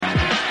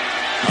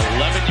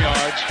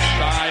yards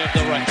shy of the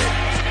record.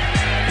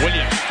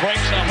 Williams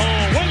breaks a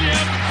hole.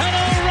 Williams and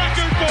a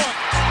record book.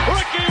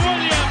 Ricky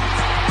Williams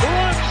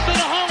runs to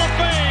the Hall of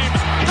Fame.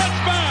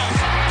 Touchback.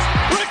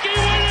 Ricky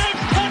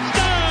Williams,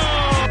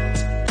 touchdown.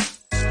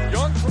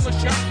 Young from the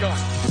shotgun.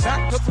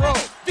 Back to throw.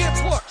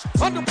 Vince looks.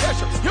 Under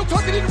pressure. He'll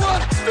tuck it in and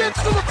run. Vince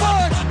to the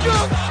 5.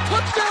 Young.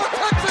 Touchdown,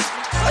 Texas.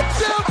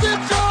 Touchdown,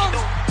 Vince Young.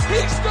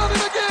 He's done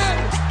it again.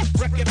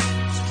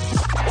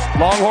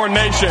 Longhorn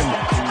Nation,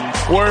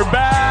 we're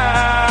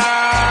back.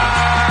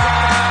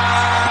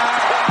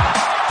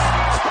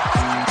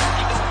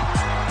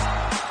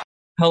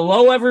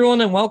 Hello,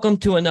 everyone, and welcome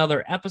to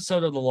another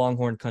episode of the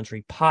Longhorn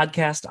Country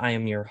Podcast. I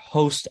am your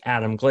host,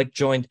 Adam Glick,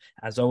 joined,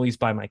 as always,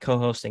 by my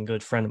co-host and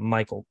good friend,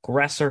 Michael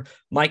Gresser.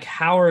 Mike,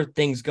 how are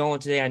things going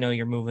today? I know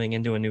you're moving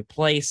into a new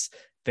place.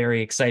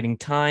 Very exciting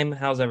time.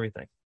 How's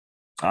everything?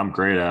 I'm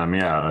great, Adam.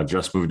 Yeah, I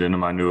just moved into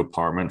my new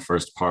apartment,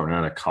 first apartment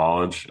out of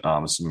college.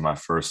 This is my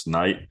first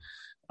night.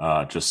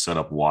 Just set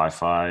up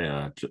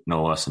Wi-Fi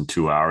no less than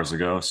 2 hours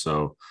ago.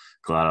 So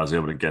glad I was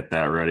able to get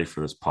that ready for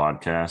this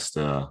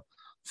podcast.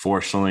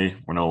 Fortunately,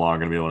 we're no longer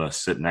going to be able to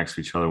sit next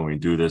to each other when we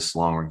do this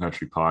Longhorn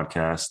Country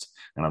podcast,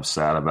 and I'm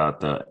sad about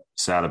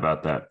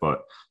that.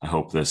 But I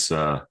hope this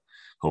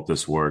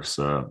works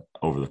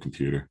over the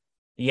computer.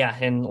 Yeah,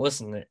 and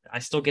listen, I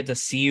still get to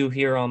see you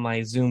here on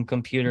my Zoom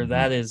computer. Mm-hmm.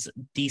 That is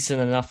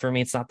decent enough for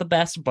me. It's not the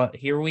best, but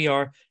here we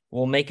are.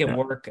 We'll make it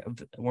work.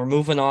 We're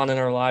moving on in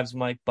our lives,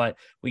 Mike, but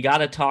we got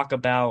to talk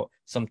about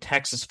some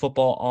Texas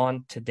football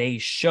on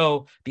today's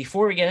show.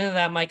 Before we get into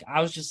that, Mike,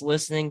 I was just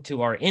listening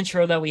to our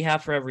intro that we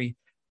have for every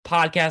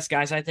podcast,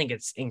 guys. I think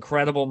it's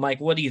incredible. Mike,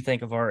 what do you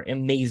think of our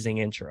amazing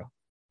intro?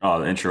 Oh,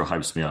 the intro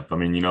hypes me up. I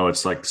mean,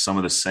 it's like some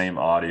of the same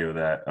audio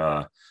that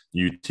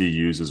UT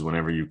uses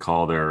whenever you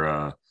call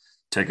their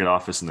ticket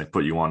office and they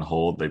put you on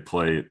hold. They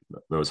play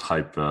those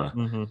hype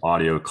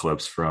audio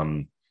clips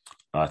from,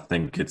 I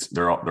think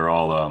they're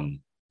all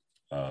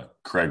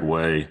Craig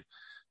Way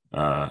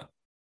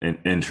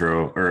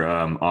intro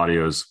or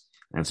audios.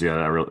 And so, yeah,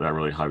 that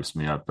really hypes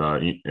me up.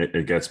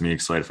 It gets me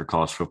excited for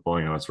college football.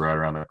 It's right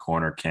around the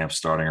corner. Camp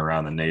starting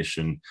around the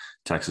nation.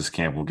 Texas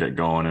camp will get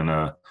going in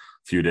a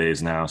few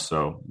days now.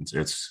 So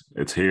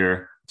it's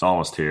here. It's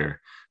almost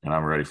here, and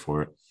I'm ready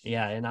for it.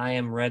 Yeah, and I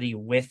am ready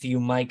with you,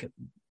 Mike.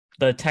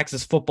 The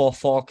Texas football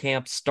fall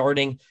camp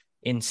starting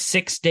in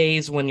 6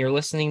 days. When you're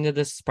listening to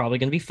this, it's probably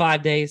going to be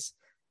 5 days.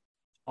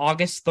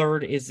 August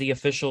 3rd is the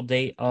official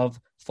date of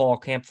fall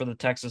camp for the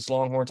Texas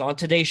Longhorns. On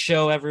today's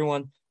show,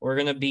 everyone, we're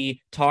going to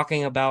be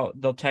talking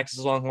about the Texas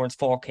Longhorns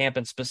fall camp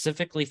and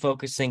specifically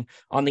focusing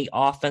on the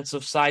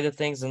offensive side of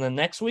things. And then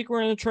next week,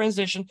 we're going to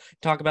transition,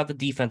 talk about the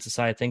defensive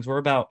side of things. We're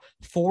about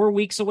 4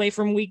 weeks away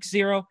from week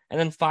 0 and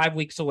then 5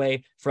 weeks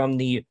away from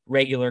the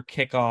regular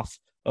kickoff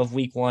of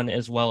week 1,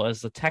 as well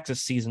as the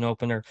Texas season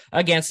opener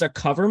against a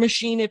cover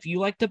machine, if you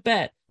like to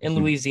bet, in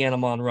Louisiana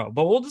Monroe.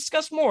 But we'll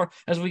discuss more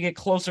as we get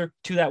closer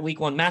to that week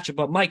 1 matchup.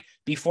 But Mike,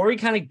 before we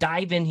kind of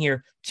dive in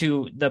here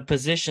to the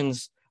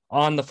positions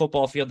on the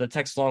football field, the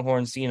Texas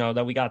Longhorns,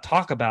 that we got to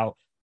talk about,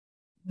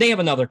 they have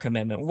another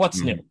commitment.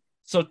 What's new?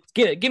 So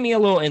give me a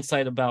little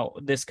insight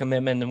about this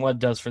commitment and what it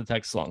does for the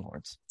Texas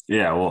Longhorns.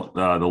 Yeah, well,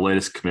 the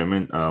latest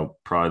commitment,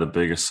 probably the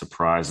biggest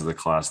surprise of the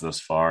class thus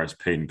far, is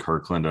Payton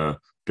Kirkland, a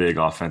big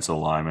offensive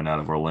lineman out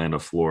of Orlando,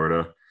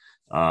 Florida.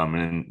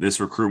 And this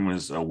recruitment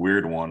is a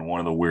weird one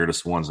of the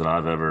weirdest ones that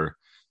I've ever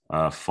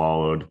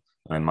followed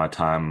in my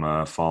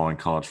time following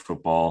college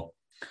football.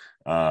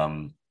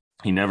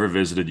 He never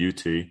visited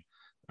UT,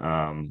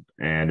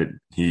 and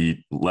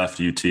he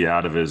left UT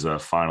out of his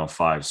final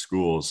 5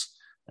 schools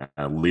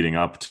leading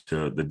up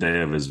to the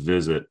day of his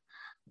visit.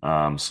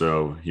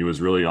 So he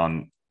was really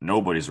on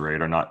nobody's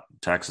radar, not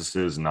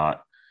Texas's,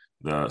 not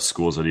the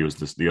schools that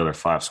the other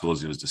 5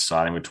 schools he was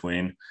deciding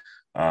between.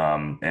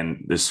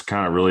 And this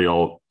kind of really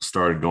all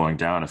started going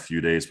down a few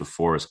days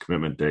before his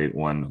commitment date,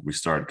 when we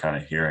started kind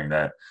of hearing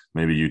that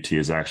maybe UT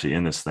is actually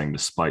in this thing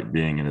despite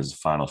being in his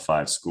final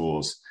 5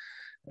 schools.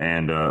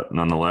 And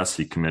nonetheless,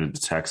 he committed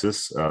to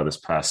Texas this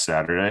past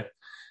Saturday.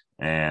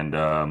 And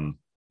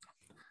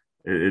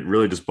it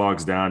really just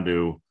bogs down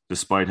to,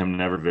 despite him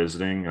never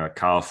visiting,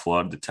 Kyle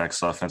Flood, the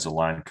Texas offensive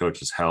line coach,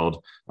 has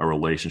held a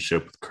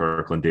relationship with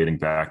Kirkland dating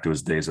back to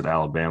his days at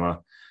Alabama.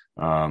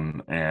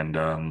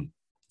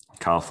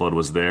 Kyle Flood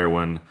was there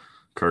when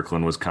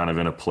Kirkland was kind of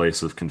in a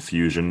place of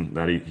confusion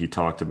that he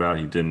talked about.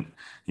 He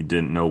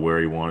didn't know where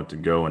he wanted to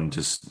go, and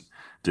just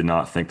did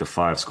not think the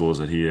 5 schools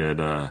that he had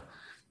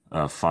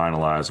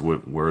finalized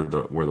were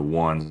the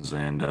ones.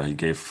 And he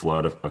gave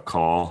Flood a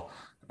call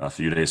a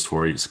few days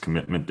before his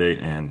commitment date,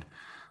 and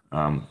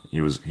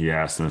he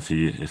asked him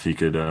if he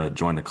could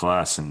join the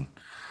class, and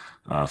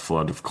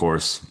Flood, of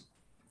course,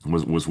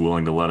 was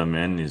willing to let him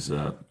in. He's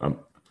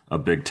a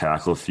big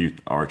tackle,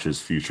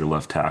 Arch's future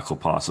left tackle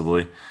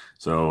possibly.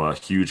 So a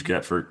huge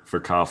get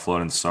for Kyle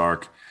Flood and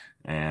Sark.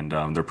 And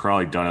they're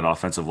probably done at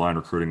offensive line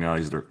recruiting now.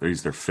 He's their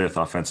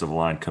 5th offensive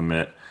line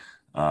commit.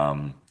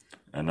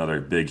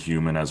 Another big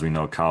human, as we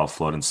know Kyle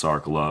Flood and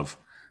Sark love.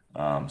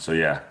 So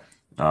yeah,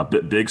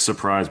 Big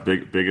surprise,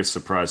 biggest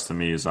surprise to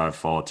me is I've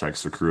followed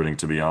Texas recruiting,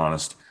 to be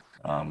honest.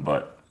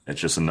 But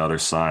it's just another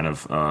sign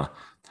of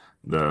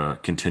the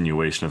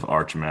continuation of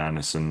Arch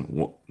Madness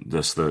and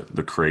just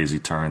the crazy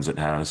turns it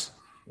has.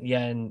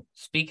 Yeah, and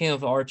speaking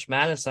of Arch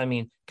Madness, I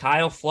mean,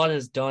 Kyle Flood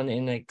has done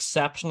an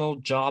exceptional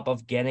job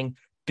of getting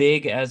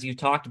big, as you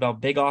talked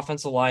about, big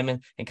offensive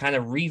linemen and kind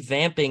of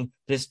revamping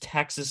this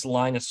Texas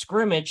line of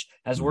scrimmage,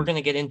 as we're going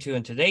to get into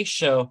in today's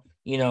show.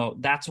 You know,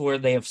 that's where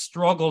they have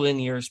struggled in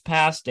years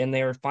past, and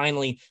they are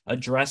finally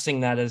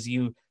addressing that, as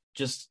you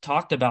just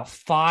talked about.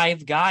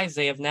 5 guys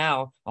they have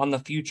now on the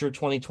future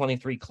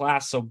 2023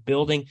 class. So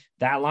building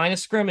that line of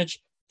scrimmage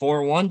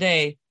for one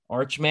day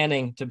Arch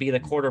Manning to be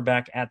the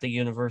quarterback at the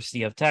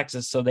University of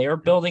Texas. So they are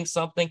building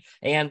something.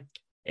 And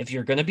if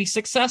you're going to be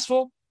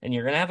successful and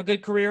you're going to have a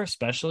good career,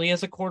 especially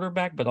as a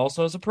quarterback, but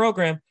also as a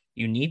program,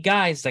 you need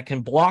guys that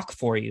can block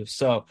for you.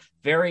 So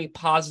very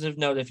positive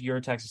note if you're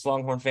a Texas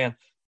Longhorn fan.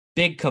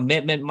 Big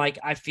commitment, Mike.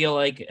 I feel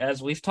like,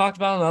 as we've talked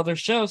about on other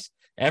shows,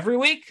 every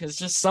week is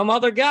just some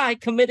other guy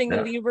committing to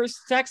the University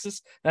of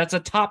Texas. That's a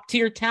top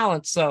tier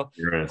talent. So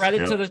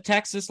credit to the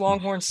Texas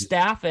Longhorn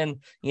staff. And,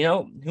 you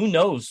know, who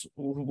knows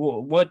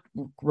what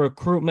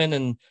recruitment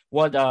and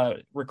what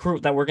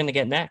recruit that we're going to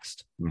get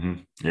next.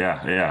 Mm-hmm.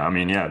 Yeah. I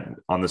mean,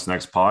 on this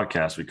next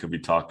podcast, we could be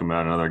talking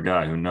about another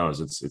guy. Who knows?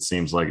 It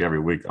seems like every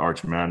week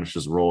Arch Madness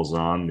just rolls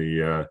on.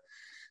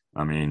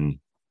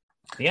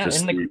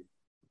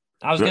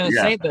 I was going to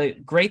say the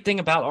great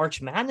thing about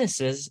Arch Madness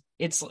is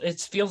it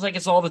feels like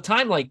it's all the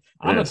time. Like,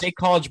 I'm a big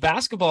college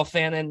basketball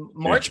fan, and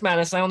March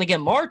Madness, I only get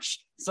March.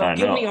 So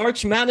give me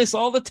Arch Madness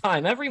all the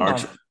time, every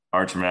month.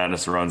 Arch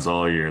Madness runs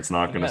all year. It's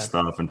not going to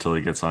stop until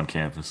he gets on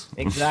campus.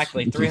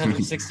 Exactly.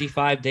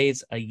 365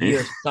 days a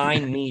year.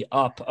 Sign me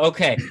up.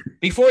 Okay.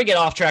 Before we get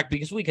off track,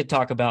 because we could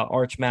talk about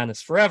Arch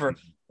Madness forever,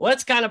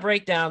 let's kind of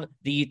break down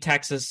the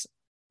Texas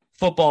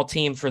football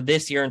team for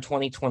this year in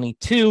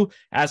 2022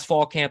 as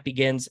fall camp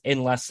begins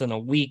in less than a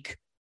week.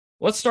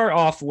 Let's start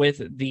off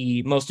with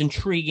the most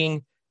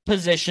intriguing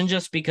position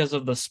just because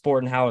of the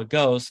sport and how it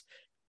goes.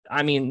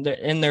 I mean,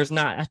 and there's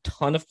not a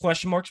ton of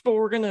question marks, but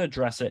we're going to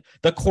address it.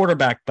 The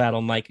quarterback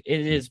battle, Mike. It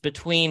is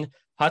between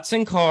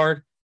Hudson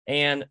Card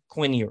and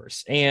Quinn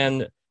Ewers.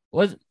 And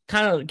let's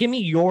kind of give me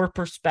your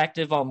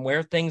perspective on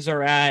where things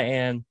are at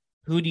and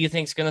who do you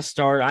think is going to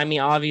start? I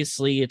mean,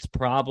 obviously, it's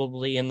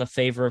probably in the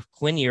favor of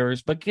Quinn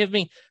Ewers, but give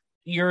me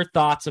your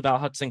thoughts about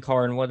Hudson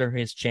Card and what are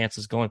his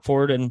chances going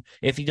forward. And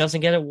if he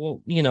doesn't get it,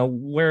 well, you know,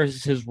 where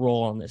is his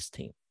role on this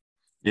team?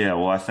 Yeah,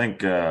 well, I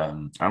think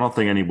I don't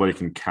think anybody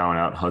can count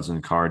out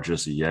Hudson Card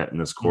just yet in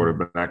this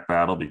quarterback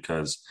battle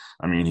because,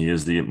 I mean, he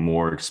is the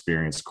more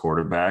experienced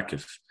quarterback.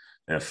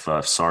 If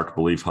Sark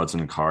believes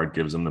Hudson Card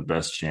gives him the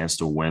best chance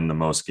to win the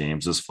most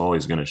games this fall,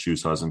 he's going to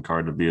choose Hudson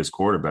Card to be his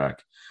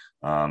quarterback.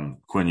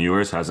 Quinn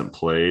Ewers hasn't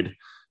played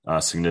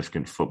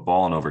significant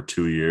football in over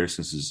 2 years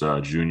since his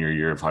junior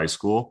year of high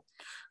school.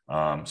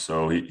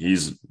 So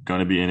he's going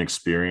to be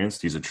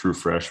inexperienced. He's a true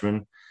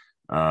freshman.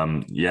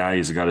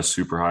 He's got a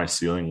super high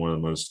ceiling, one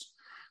of the most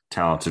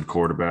talented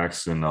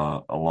quarterbacks in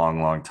a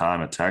long, long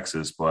time at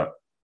Texas. But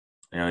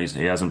you know,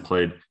 he hasn't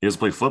played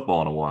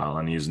football in a while,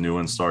 and he's new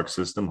in Sark's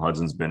system.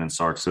 Hudson's been in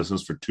Sark's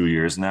systems for 2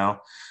 years now,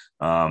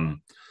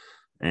 and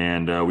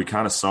we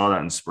kind of saw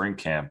that in spring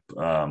camp.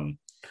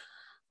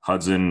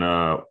 Hudson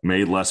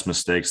made less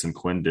mistakes than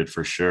Quinn did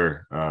for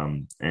sure.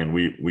 And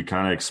we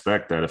kind of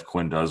expect that if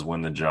Quinn does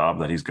win the job,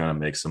 that he's going to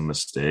make some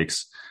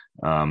mistakes,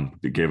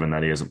 given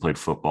that he hasn't played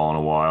football in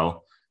a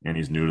while and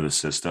he's new to the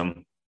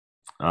system.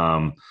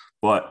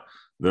 But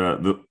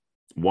the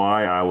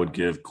why I would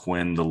give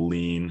Quinn the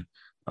lean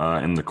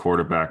in the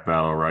quarterback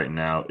battle right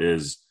now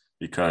is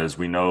because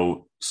we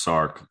know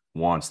Sark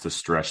wants to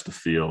stretch the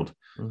field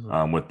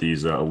with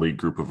these elite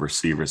group of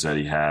receivers that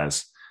he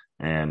has.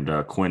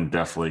 And Quinn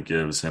definitely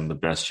gives him the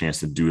best chance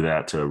to do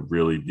that, to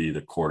really be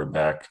the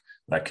quarterback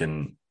that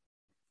can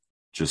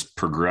just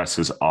progress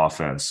his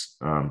offense.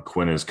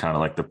 Quinn is kind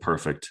of like the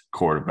perfect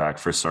quarterback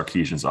for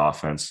Sarkisian's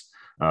offense.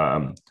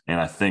 And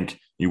I think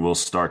you will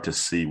start to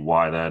see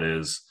why that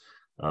is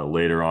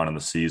later on in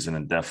the season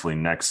and definitely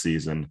next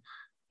season.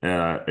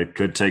 It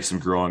could take some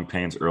growing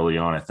pains early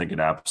on. I think it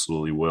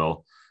absolutely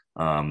will.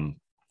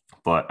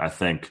 But I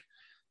think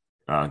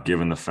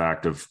given the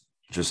fact of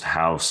just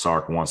how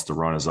Sark wants to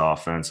run his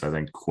offense, I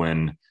think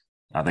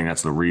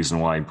that's the reason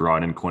why he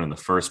brought in Quinn in the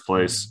first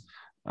place.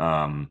 He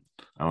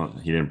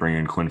didn't bring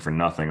in Quinn for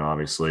nothing,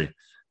 obviously.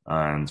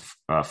 And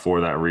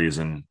for that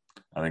reason,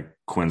 I think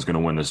Quinn's going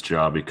to win this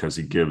job because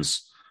he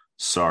gives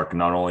Sark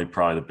not only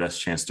probably the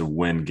best chance to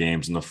win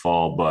games in the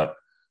fall, but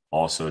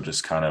also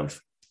just kind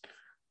of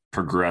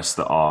progress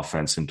the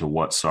offense into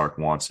what Sark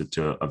wants it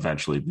to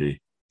eventually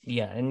be.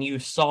 Yeah, and you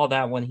saw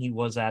that when he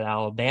was at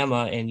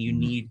Alabama, and you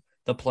need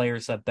the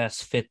players that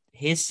best fit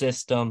his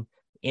system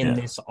in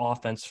this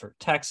offense for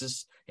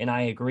Texas. And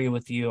I agree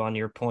with you on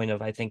your point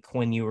of, I think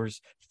Quinn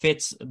Ewers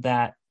fits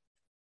that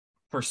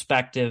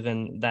perspective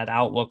and that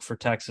outlook for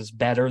Texas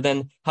better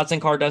than Hudson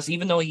Card does,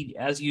 even though he,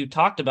 as you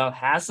talked about,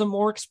 has some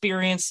more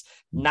experience,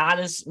 not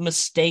as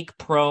mistake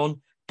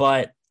prone,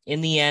 but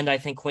in the end, I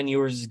think Quinn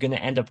Ewers is going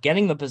to end up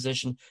getting the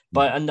position.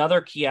 But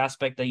another key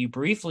aspect that you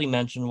briefly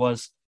mentioned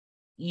was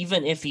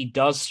even if he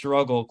does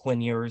struggle,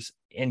 Quinn Ewers,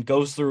 and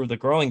goes through the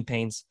growing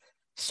pains,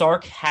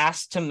 Sark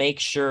has to make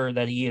sure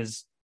that he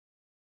is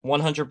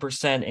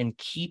 100% in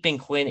keeping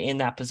Quinn in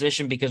that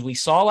position, because we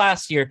saw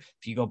last year,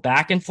 if you go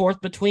back and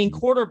forth between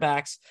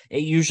quarterbacks,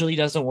 it usually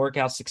doesn't work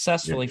out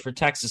successfully for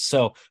Texas.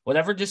 So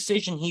whatever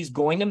decision he's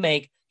going to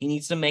make, he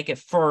needs to make it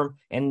firm,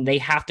 and they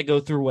have to go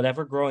through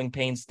whatever growing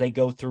pains they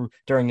go through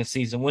during the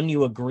season. Wouldn't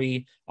you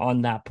agree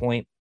on that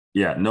point?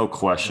 Yeah, no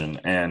question.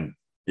 And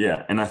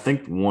I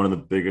think one of the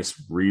biggest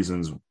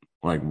reasons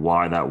like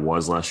why that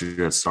was last year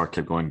that Sark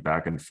kept going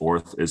back and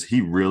forth is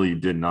he really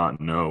did not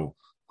know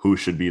who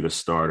should be the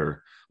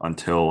starter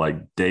until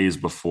like days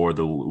before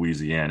the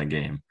Louisiana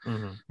game.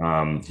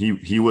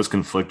 He was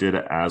conflicted,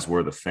 as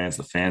were the fans.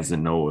 The fans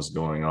didn't know what was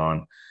going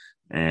on.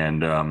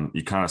 And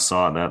you kind of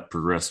saw that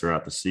progress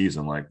throughout the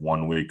season. Like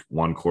 1 week,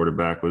 one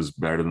quarterback was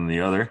better than the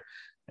other.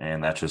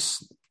 And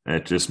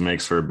it just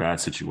makes for a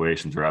bad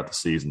situation throughout the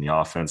season. The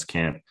offense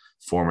can't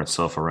form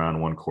itself around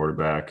one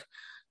quarterback.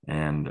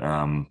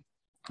 And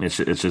it's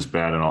just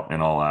bad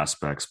in all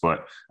aspects.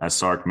 But as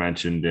Sark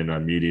mentioned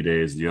in media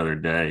days the other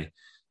day,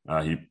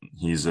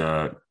 he's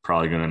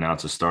probably going to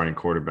announce a starting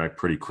quarterback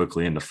pretty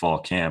quickly into fall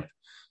camp.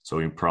 So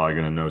he's probably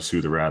going to know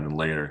sooner rather than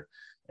later.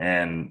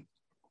 And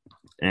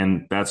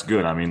that's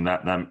good. I mean,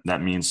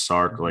 that means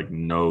Sark like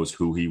knows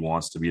who he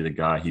wants to be the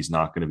guy. He's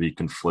not going to be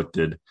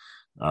conflicted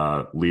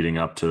leading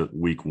up to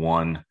week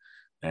 1.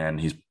 And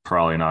he's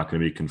probably not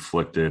going to be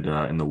conflicted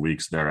in the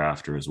weeks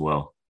thereafter as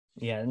well.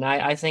 Yeah, and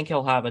I think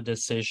he'll have a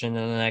decision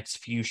in the next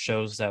few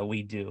shows that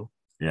we do.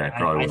 Yeah,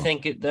 probably. I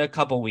think a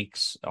couple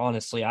weeks,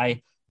 honestly.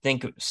 I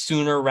think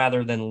sooner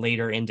rather than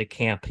later into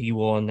camp, he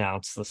will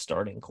announce the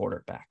starting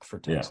quarterback for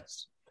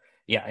Texas.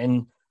 Yeah,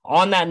 and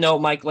on that note,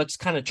 Mike, let's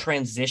kind of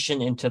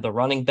transition into the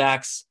running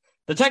backs.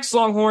 The Texas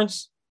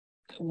Longhorns,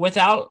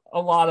 without a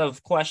lot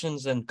of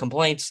questions and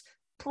complaints,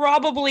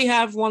 probably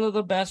have one of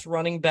the best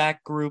running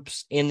back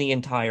groups in the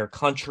entire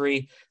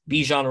country.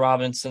 Bijan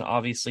Robinson,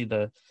 obviously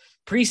the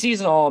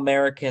preseason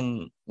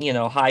All-American,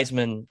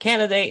 Heisman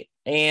candidate.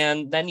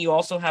 And then you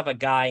also have a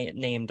guy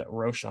named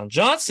Roschon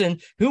Johnson,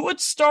 who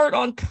would start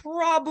on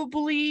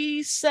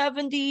probably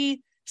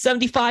 70,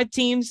 75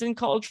 teams in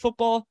college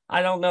football.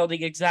 I don't know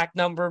the exact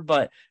number,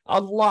 but a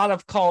lot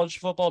of college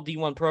football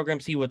D1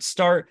 programs he would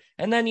start.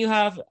 And then you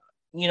have,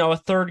 a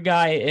third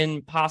guy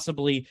in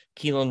possibly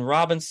Keelan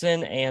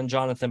Robinson and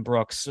Jonathan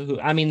Brooks, who,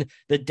 I mean,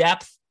 the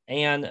depth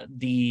and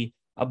the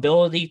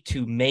ability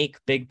to make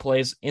big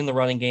plays in the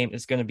running game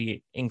is going to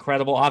be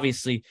incredible.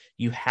 Obviously,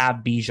 you have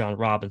Bijan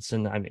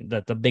Robinson, I mean,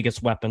 the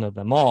biggest weapon of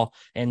them all,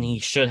 and he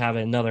should have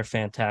another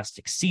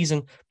fantastic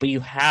season, but you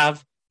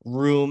have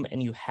room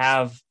and you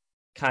have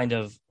kind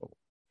of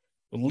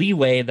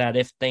leeway that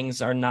if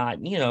things are not,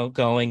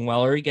 going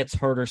well, or he gets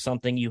hurt or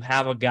something, you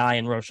have a guy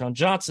in Roschon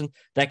Johnson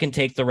that can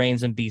take the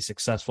reins and be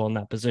successful in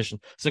that position.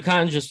 So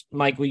kind of just,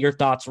 Mike, with your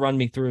thoughts, run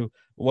me through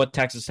what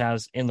Texas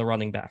has in the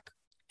running back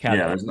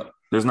category. Yeah,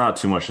 there's not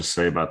too much to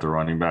say about the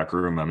running back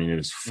room. I mean, it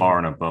is far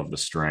and above the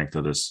strength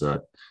of this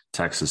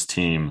Texas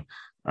team.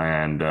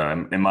 And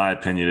in my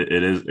opinion,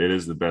 it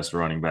is the best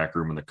running back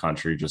room in the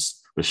country,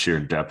 just the sheer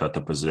depth at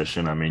the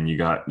position. I mean, you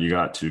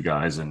got two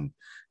guys in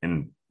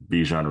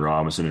Bijan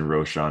Robinson and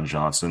Roschon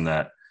Johnson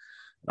that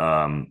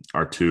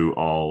are two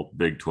all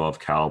Big 12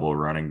 caliber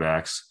running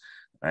backs.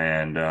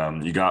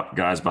 And you got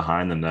guys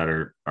behind them that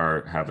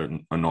are have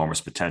an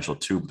enormous potential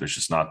too, but there's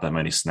just not that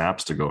many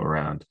snaps to go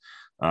around.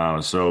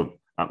 So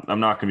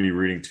I'm not going to be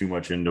reading too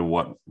much into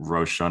what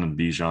Roschon and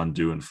Bijan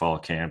do in fall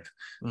camp,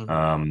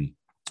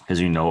 as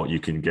you know what you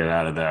can get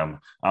out of them.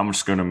 I'm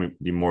just going to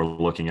be more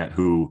looking at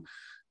who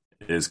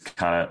is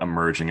kind of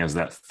emerging as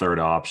that third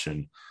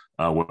option,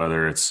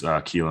 whether it's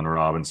Keelan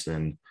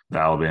Robinson, the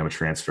Alabama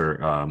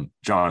transfer,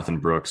 Jonathan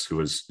Brooks,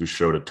 who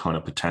showed a ton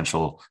of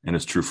potential in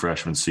his true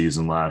freshman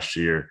season last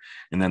year,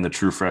 and then the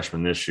true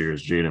freshman this year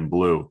is Jaden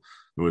Blue,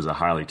 who is a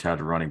highly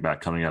touted running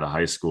back coming out of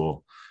high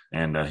school.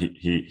 And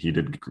he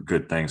did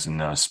good things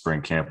in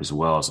spring camp as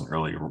well as an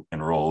early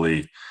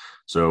enrollee.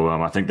 So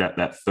I think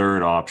that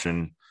third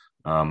option,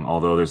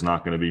 although there's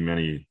not going to be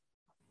many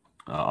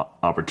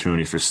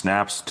opportunities for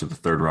snaps to the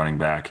third running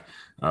back,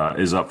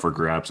 is up for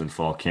grabs in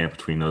fall camp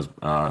between those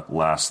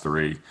last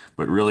three.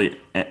 But really,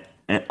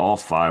 all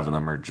five of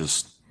them are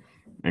just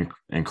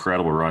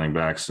incredible running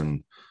backs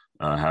and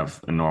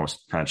have enormous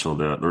potential.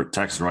 The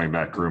Texas running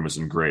back room is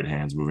in great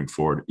hands moving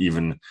forward,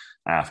 even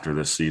after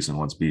this season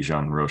once Bijan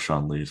and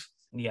Roschon leave.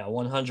 Yeah,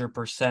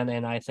 100%.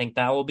 And I think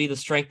that will be the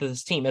strength of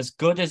this team. As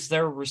good as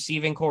their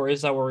receiving core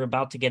is that we're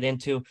about to get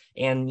into,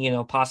 and,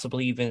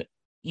 possibly even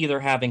either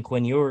having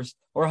Quinn Ewers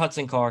or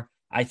Hudson Carr,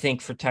 I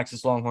think for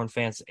Texas Longhorn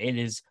fans, it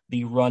is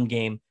the run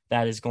game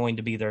that is going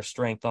to be their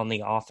strength on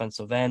the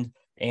offensive end.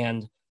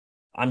 And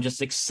I'm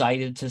just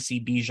excited to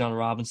see Bijan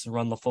Robinson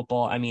run the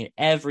football. I mean,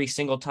 every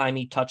single time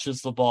he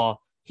touches the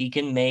ball, he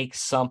can make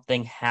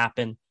something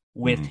happen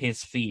with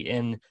his feet.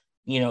 And,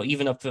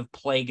 even if the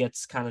play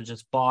gets kind of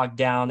just bogged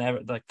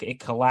down, like it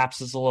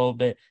collapses a little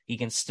bit, he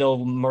can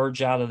still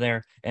merge out of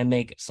there and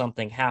make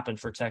something happen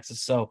for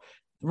Texas. So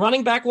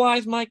running back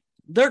wise, Mike,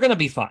 they're going to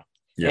be fine.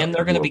 Yeah, and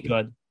they're going to be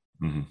good.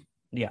 Mm-hmm.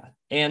 Yeah.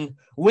 And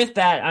with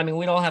that, I mean,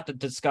 we don't have to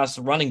discuss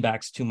running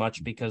backs too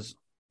much because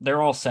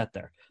they're all set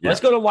there. Yeah.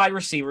 Let's go to wide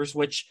receivers,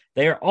 which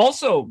they're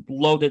also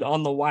loaded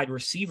on the wide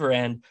receiver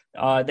end.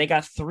 They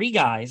got 3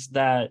 guys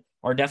that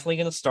are definitely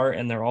going to start,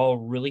 and they're all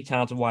really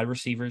talented wide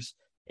receivers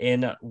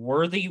in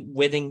Worthy,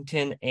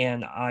 Whittington,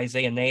 and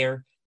Isaiah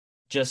Nair.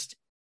 Just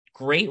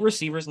great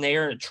receivers.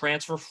 Nair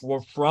transfer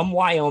from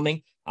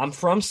Wyoming. I'm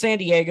from San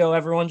Diego,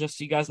 everyone, just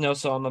so you guys know.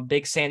 So I'm a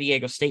big San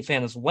Diego State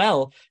fan as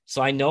well.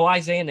 So I know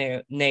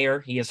Isaiah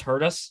Nair. He has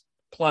hurt us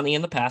plenty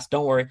in the past.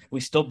 Don't worry. We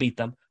still beat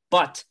them.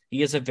 But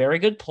he is a very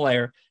good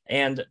player,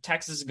 and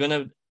Texas is going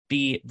to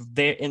be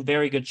in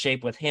very good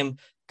shape with him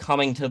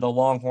coming to the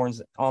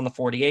Longhorns on the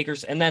 40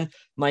 acres. And then,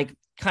 Mike,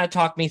 kind of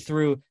talk me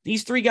through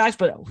these 3 guys,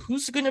 but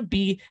who's going to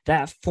be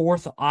that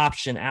 4th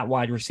option at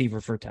wide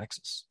receiver for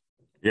Texas?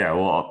 Yeah,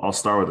 well, I'll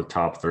start with the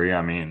top 3.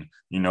 I mean,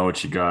 you know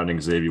what you got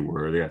in Xavier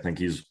Worthy. I think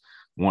he's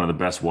one of the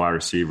best wide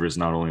receivers,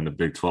 not only in the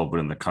Big 12, but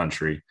in the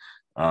country.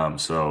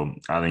 So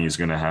I think he's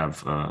going to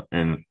have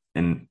an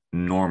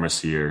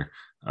enormous year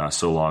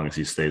so long as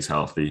he stays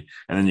healthy.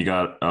 And then you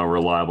got a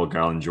reliable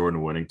guy in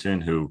Jordan Whittington,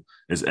 who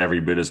is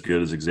every bit as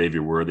good as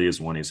Xavier Worthy is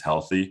when he's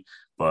healthy.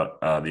 But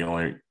the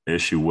only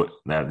issue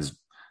that is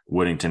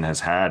Whittington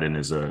has had in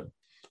his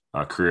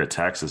career at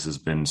Texas has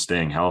been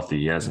staying healthy.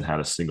 He hasn't had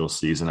a single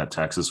season at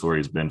Texas where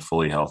he's been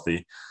fully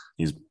healthy.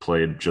 He's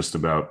played just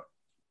about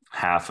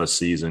half a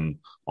season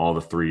all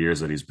the 3 years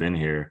that he's been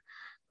here.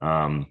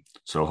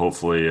 So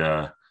hopefully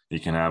he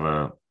can have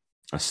a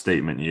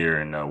statement year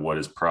in what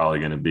is probably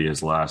going to be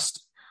his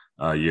last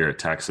year at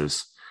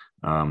Texas,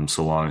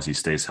 so long as he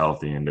stays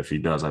healthy. And if he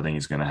does, I think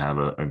he's going to have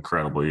an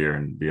incredible year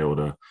and be able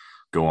to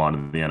go on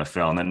to the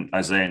NFL. And then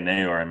Isaiah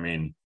Nair, I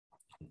mean,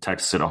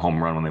 Texas hit a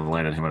home run when they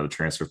landed him out of the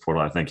transfer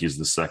portal. I think he's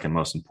the second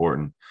most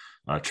important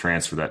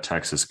transfer that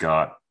Texas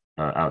got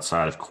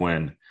outside of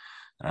Quinn.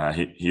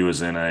 He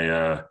was in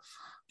a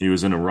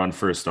run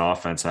first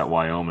offense at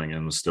Wyoming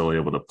and was still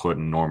able to put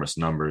enormous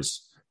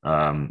numbers.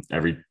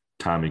 Every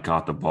time he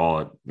caught the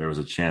ball, there was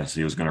a chance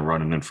he was going to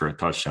run it in for a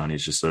touchdown.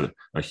 He's just a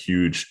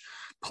huge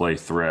play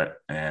threat,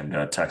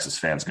 and Texas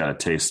fans got a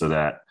taste of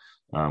that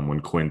when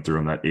Quinn threw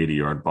him that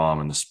 80-yard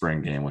bomb in the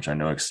spring game, which I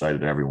know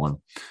excited everyone.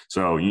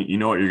 So you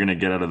know what you're going to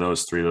get out of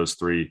those 3. Those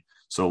 3,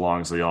 so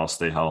long as they all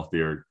stay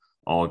healthy, are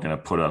all going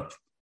to put up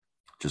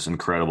just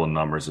incredible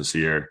numbers this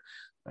year.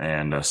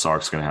 And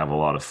Sark's going to have a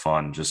lot of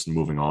fun just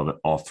moving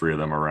all 3 of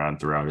them around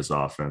throughout his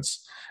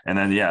offense. And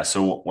then,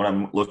 so what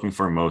I'm looking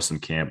for most in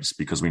camp is,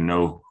 because we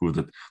know who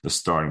the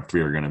starting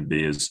 3 are going to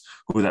be, is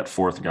who that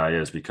 4th guy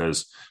is,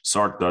 because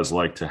Sark does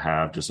like to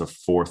have just a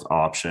 4th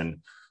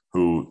option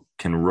who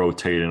can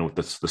rotate in with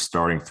the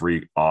starting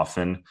 3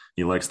 often.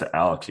 He likes to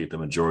allocate the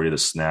majority of the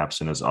snaps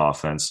in his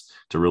offense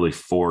to really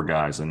 4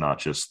 guys and not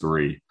just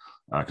 3.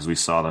 Because we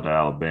saw that at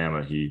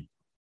Alabama, he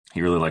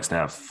really likes to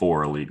have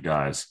 4 elite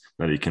guys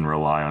that he can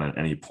rely on at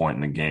any point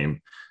in the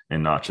game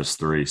and not just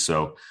 3.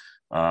 So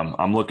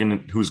I'm looking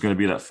at who's going to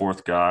be that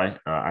 4th guy.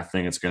 I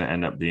think it's going to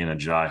end up being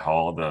Agiye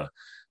Hall, the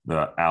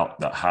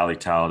highly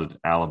talented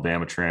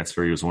Alabama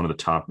transfer. He was one of the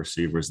top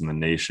receivers in the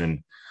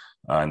nation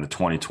in the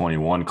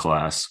 2021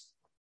 class.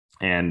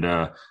 And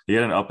he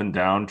had an up and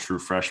down true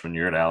freshman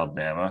year at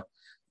Alabama.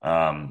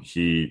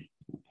 He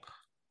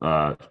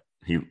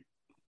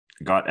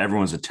got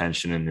everyone's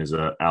attention in his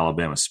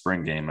Alabama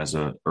spring game as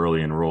an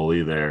early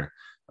enrollee there,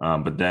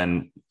 but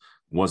then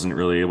wasn't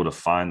really able to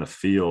find the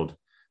field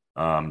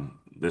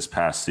this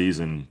past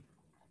season,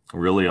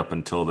 really up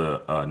until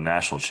the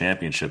national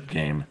championship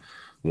game,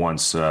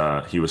 once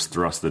he was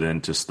thrusted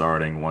into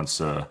starting, once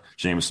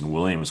Jameson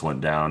Williams went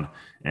down,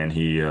 and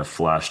he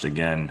flashed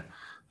again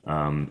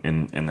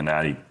in the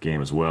Natty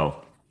game as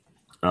well.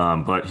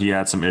 But he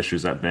had some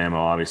issues at Bama,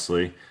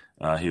 obviously.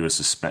 He was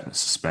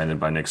suspended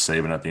by Nick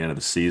Saban at the end of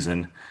the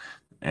season.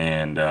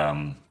 And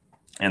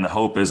the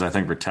hope is, I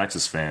think, for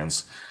Texas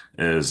fans,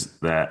 is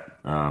that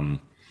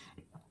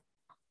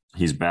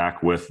he's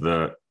back with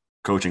the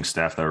coaching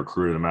staff that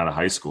recruited him out of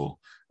high school.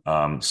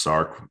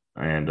 Sark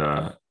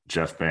and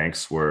Jeff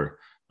Banks were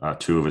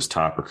 2 of his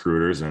top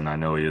recruiters, and I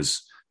know he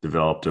has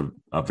developed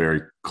a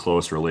very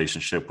close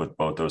relationship with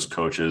both those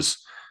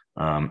coaches,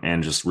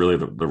 and just really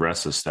the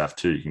rest of the staff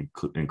too. You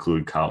can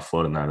include Kyle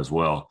Flood in that as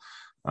well.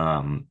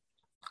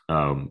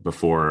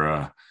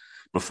 Before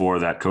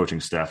that coaching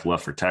staff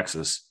left for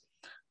Texas.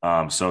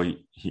 So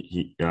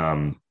he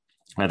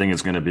I think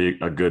it's going to be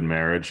a good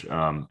marriage.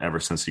 Ever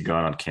since he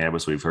got on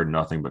campus, we've heard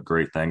nothing but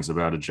great things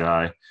about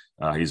Agiye.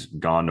 He's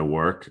gone to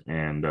work,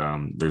 and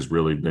there's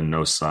really been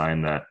no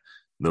sign that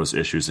those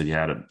issues that he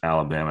had at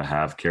Alabama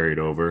have carried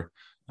over.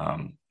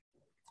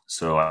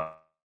 So I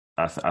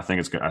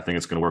think it's going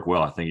to work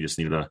well. I think he just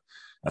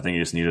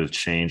needed a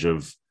change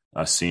of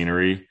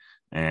scenery,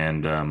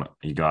 and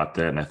he got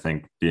that. And I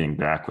think being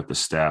back with the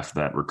staff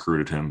that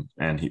recruited him,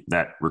 and he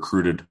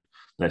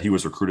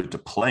was recruited to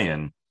play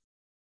in,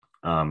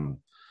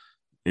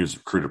 he was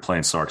recruited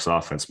playing Sark's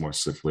offense more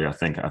specifically. I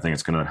think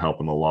it's going to help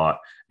him a lot.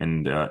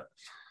 And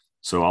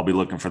so I'll be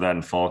looking for that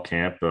in fall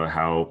camp,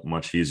 how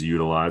much he's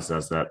utilized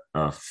as that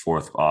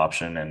fourth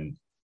option. And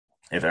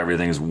if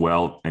everything is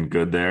well and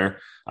good there,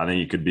 I think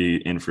he could be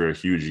in for a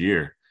huge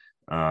year.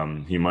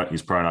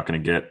 He's probably not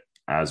going to get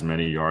as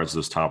many yards as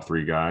those top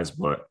three guys,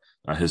 but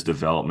his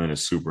development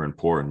is super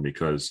important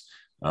because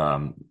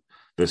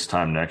this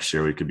time next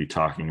year we could be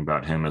talking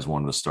about him as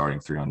one of the starting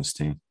three on this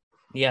team.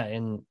 Yeah,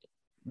 and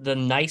the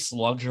nice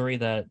luxury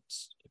that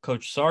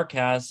Coach Sark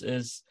has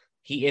is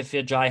if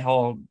Ajay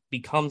Hall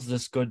becomes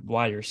this good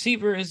wide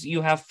receiver, is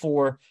you have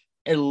 4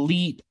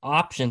 elite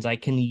options. I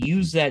can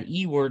use that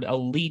word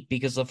elite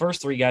because the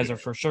first 3 guys are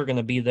for sure going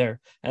to be there.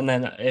 And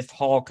then if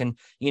Hall can,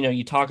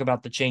 you talk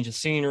about the change of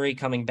scenery,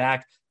 coming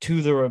back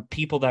to the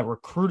people that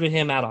recruited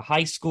him out of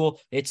high school.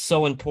 It's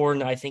so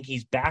important. I think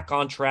he's back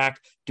on track,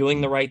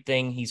 doing the right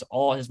thing. His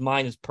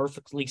mind is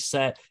perfectly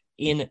set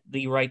in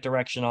the right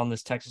direction on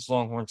this Texas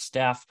Longhorns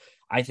staff.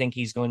 I think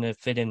he's going to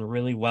fit in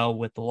really well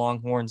with the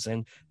Longhorns,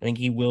 and I think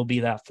he will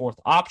be that 4th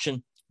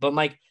option. But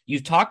Mike,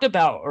 you talked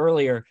about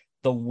earlier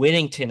the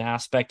Whittington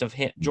aspect of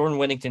him, Jordan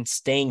Whittington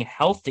staying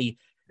healthy.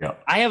 Yeah.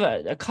 I have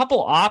a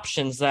couple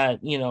options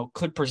that,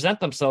 could present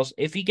themselves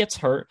if he gets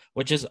hurt,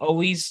 which is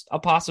always a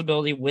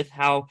possibility with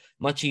how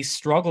much he's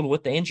struggled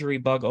with the injury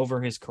bug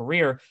over his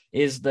career,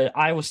 is the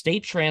Iowa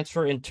State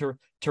transfer into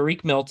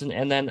Tariq Milton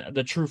and then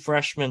the true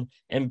freshman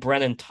and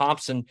Brennan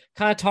Thompson.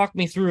 Kind of talk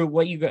me through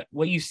what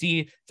you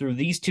see through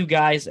these 2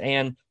 guys,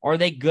 and are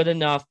they good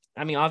enough?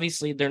 I mean,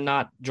 obviously they're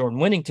not Jordan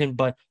Whittington,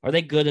 but are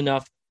they good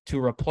enough to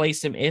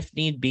replace him if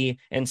need be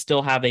and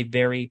still have a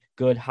very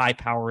good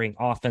high-powering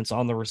offense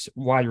on the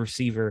wide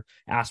receiver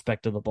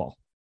aspect of the ball?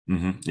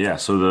 Mm-hmm. Yeah,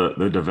 so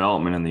the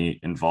development and the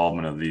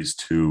involvement of these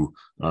 2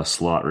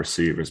 slot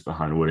receivers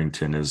behind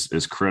Whittington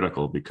is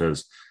critical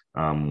because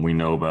we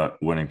know about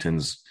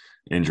Whittington's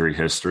injury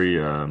history.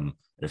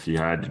 If you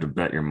had to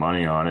bet your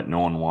money on it, no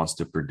one wants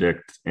to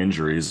predict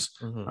injuries,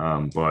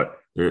 but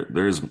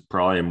there's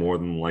probably a more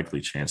than likely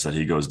chance that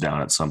he goes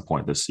down at some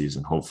point this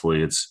season.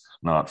 Hopefully it's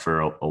not for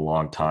a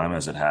long time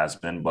as it has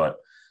been, but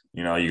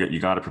you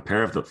got to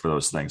prepare for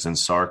those things. And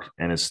Sark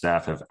and his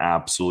staff have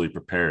absolutely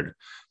prepared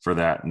for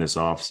that in this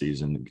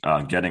offseason.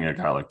 Getting a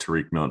guy like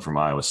Tariq Milton from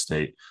Iowa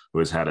State, who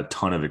has had a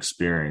ton of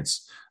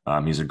experience.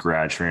 He's a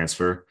grad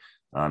transfer.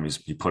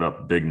 He put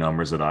up big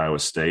numbers at Iowa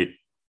State.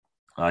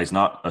 He's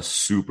not a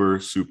super,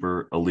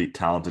 super elite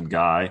talented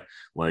guy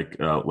like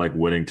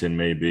Whittington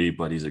may be,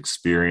 but he's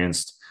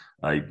experienced.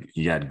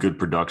 He had good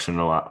production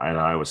at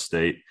Iowa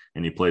State,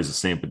 and he plays the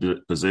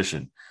same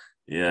position.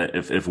 Yeah,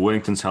 if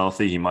Whittington's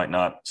healthy, he might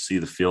not see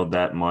the field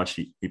that much.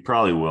 He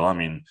probably will. I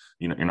mean,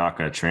 you're not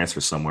going to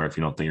transfer somewhere if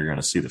you don't think you're going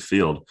to see the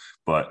field.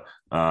 But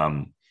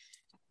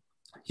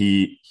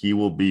he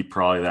will be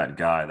probably that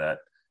guy that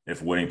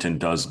if Whittington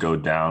does go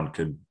down,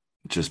 could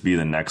just be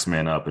the next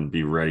man up and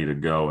be ready to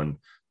go and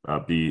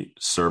be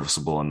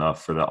serviceable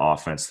enough for the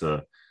offense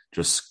to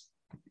just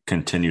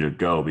continue to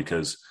go.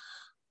 Because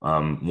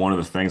one of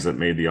the things that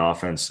made the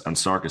offense, and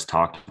Sark has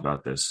talked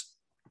about this,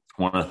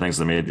 one of the things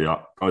that made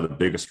probably the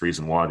biggest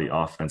reason why the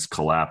offense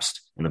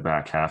collapsed in the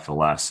back half of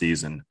last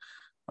season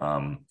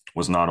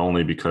was not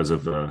only because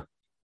of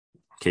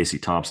Casey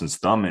Thompson's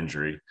thumb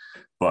injury,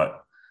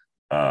 but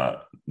the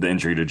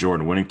injury to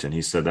Jordan Whittington.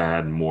 He said that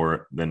had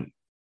more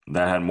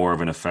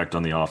of an effect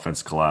on the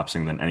offense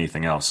collapsing than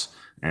anything else.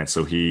 And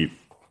so he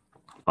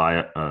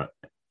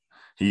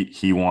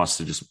wants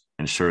to just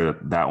ensure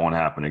that won't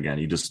happen again.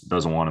 He just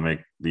doesn't want to make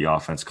the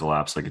offense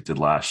collapse like it did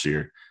last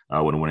year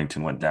when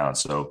Whittington went down.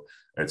 So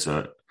it's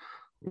a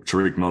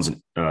Tariq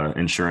Milton's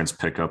insurance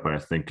pickup, and I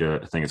think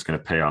it's going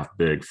to pay off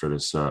big for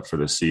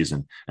this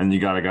season. And you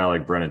got a guy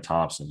like Brennan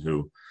Thompson,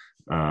 who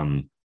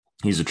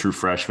he's a true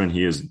freshman.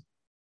 He is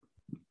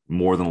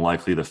more than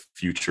likely the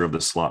future of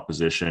the slot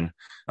position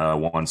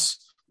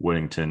once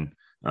Whittington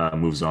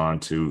moves on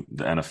to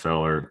the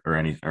NFL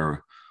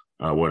or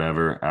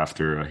whatever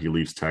after he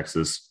leaves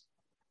Texas.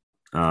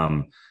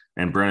 And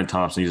Brennan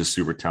Thompson, he's a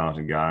super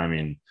talented guy. I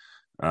mean,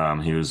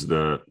 he was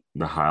the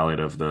highlight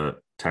of the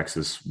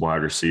Texas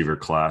wide receiver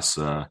class,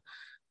 the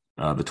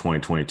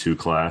 2022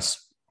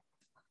 class.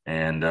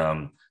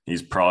 And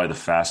he's probably the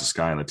fastest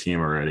guy on the team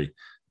already.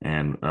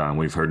 And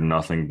we've heard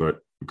nothing but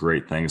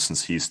great things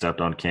since he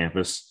stepped on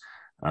campus.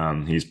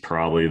 He's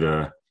probably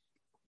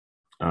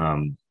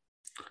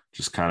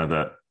just kind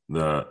of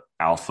the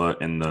alpha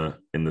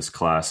in this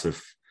class,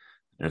 if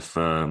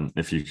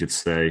you could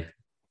say.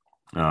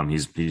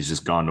 He's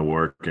just gone to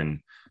work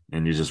and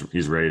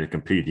he's ready to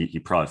compete. He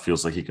probably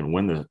feels like he can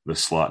win the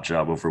slot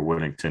job over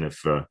Whittington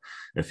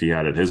if he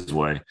had it his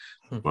way.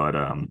 But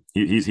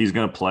he's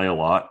going to play a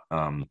lot.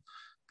 Him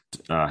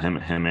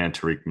and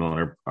Tariq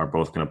Milton are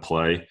both going to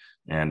play,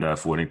 and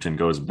if Whittington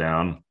goes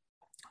down,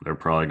 they're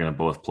probably going to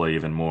both play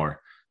even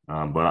more.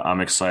 But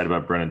I'm excited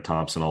about Brennan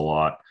Thompson a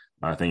lot.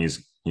 I think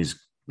he's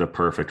the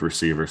perfect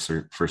receiver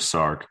for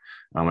Sark.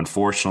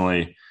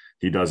 Unfortunately,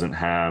 he doesn't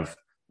have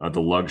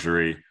the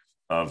luxury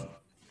of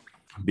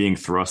being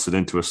thrusted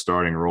into a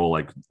starting role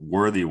like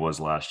Worthy was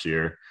last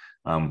year.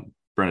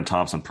 Brendan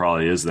Thompson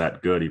probably is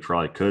that good. He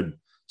probably could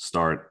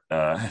start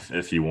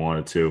if he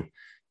wanted to,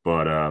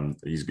 but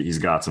he's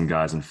got some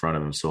guys in front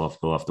of him, so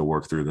he'll have to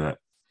work through that.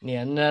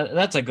 Yeah, no,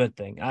 that's a good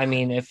thing. I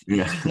mean, if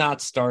he's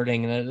not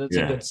starting, that's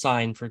a good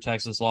sign for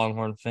Texas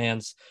Longhorn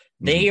fans.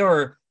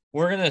 We're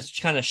going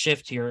to kind of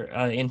shift here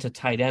into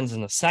tight ends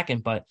in a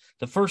second, but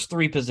the first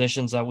three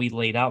positions that we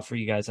laid out for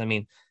you guys, I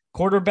mean,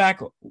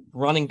 quarterback,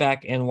 running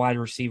back, and wide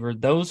receiver,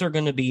 those are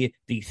going to be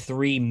the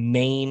three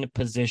main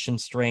position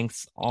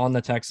strengths on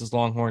the Texas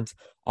Longhorns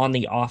on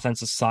the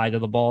offensive side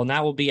of the ball. And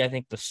that will be, I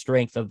think, the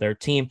strength of their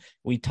team.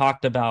 We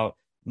talked about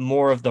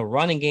more of the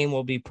running game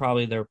will be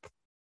probably their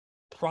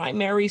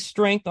primary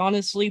strength,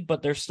 honestly,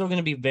 but they're still going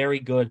to be very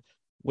good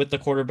with the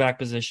quarterback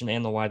position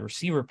and the wide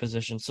receiver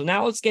position. So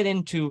now let's get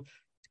into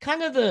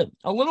kind of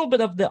a little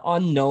bit of the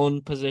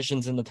unknown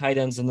positions in the tight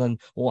ends, and then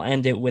we'll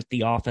end it with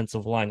the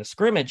offensive line of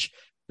scrimmage.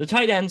 The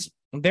tight ends,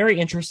 very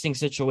interesting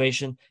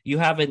situation. You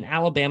have an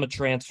Alabama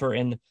transfer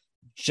in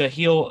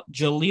Jaleel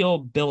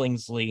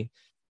Billingsley,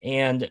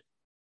 and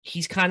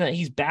he's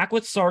back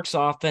with Sark's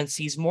offense.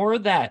 He's more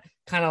of that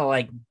kind of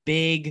like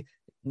big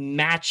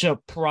matchup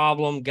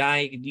problem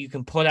guy. You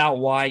can put out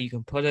wide, you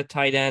can put a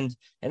tight end,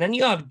 and then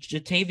you have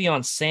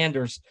Jatavion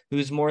Sanders,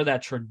 who's more of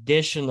that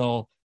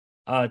traditional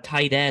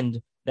tight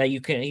end that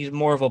he's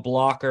more of a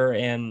blocker,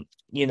 and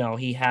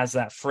he has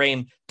that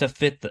frame to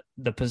fit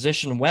the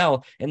position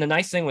well. And the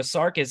nice thing with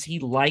Sark is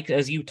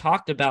as you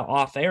talked about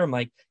off air,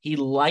 Mike, he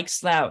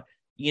likes that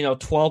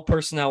 12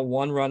 personnel,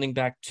 one running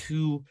back,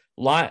 two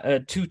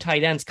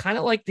tight ends, kind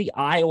of like the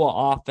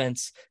Iowa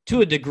offense to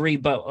a degree,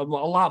 but a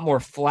lot more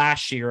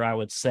flashier, I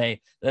would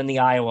say, than the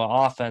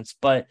Iowa offense.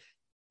 But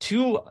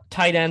two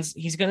tight ends,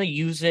 he's going to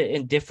use it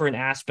in different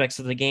aspects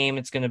of the game.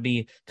 It's going to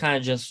be kind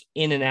of just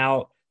in and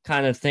out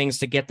kind of things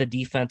to get the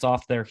defense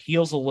off their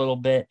heels a little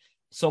bit.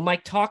 So,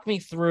 Mike, talk me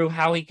through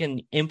how he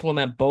can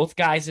implement both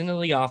guys into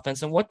the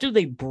offense, and what do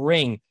they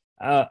bring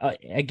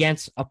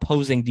against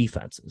opposing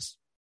defenses?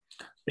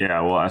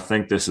 Yeah, well, I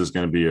think this is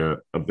going to be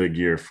a big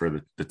year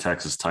for the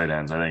Texas tight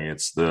ends. I think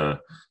it's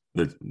the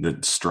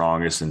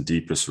strongest and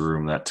deepest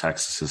room that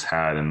Texas has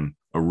had in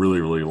a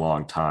really, really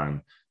long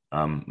time.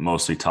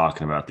 Mostly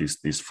talking about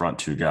these front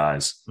two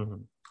guys.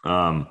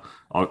 Mm-hmm.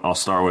 I'll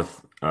start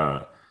with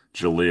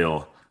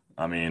Jaleel.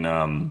 I mean,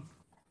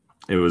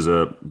 it was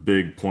a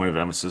big point of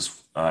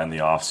emphasis in the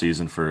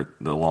offseason for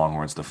the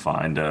Longhorns to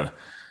find a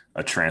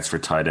transfer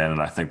tight end,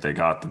 and I think they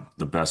got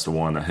the best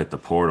one that hit the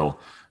portal.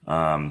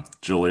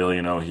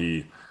 Jaleel,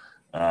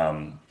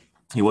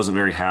 he wasn't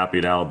very happy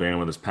at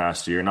Alabama this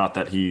past year. Not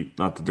that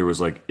there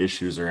was like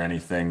issues or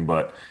anything,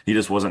 but he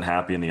just wasn't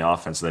happy in the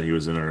offense that he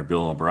was in under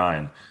Bill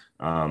O'Brien.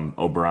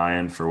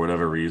 O'Brien, for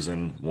whatever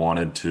reason,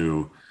 wanted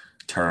to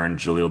turn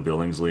Jaleel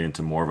Billingsley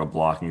into more of a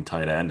blocking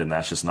tight end, and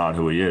that's just not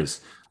who he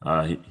is.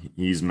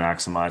 He's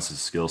maximized his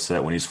skill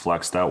set when he's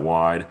flexed out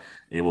wide,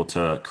 able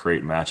to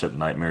create matchup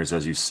nightmares,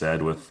 as you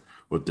said, with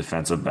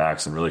defensive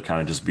backs, and really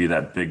kind of just be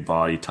that big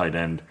body tight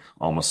end,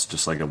 almost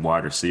just like a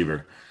wide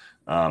receiver.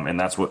 And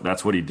that's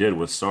what he did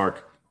with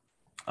Sark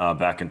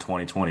back in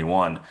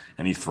 2021,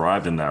 and he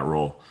thrived in that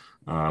role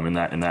in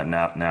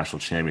that national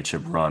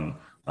championship run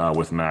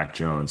with Mac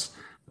Jones,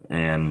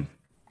 and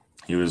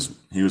he was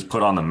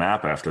put on the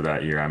map after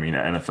that year. I mean,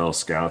 NFL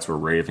scouts were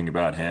raving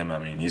about him. I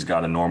mean, he's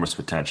got enormous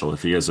potential.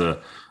 If he has a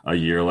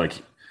year like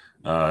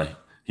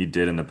he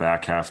did in the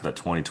back half of that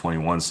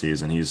 2021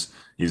 season, he's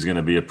going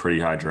to be a pretty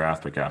high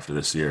draft pick after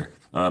this year.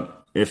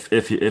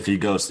 If he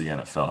goes to the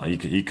NFL,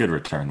 he could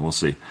return. We'll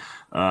see.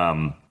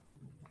 And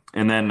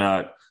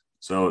then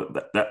so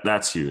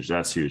that's huge.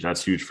 That's huge.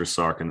 That's huge for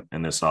Sark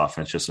in this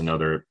offense. Just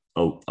another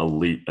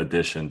elite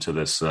addition to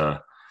this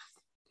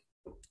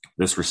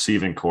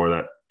receiving core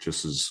that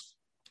just is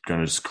going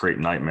to just create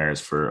nightmares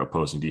for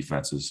opposing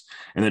defenses.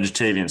 And then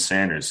Jatavion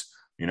Sanders,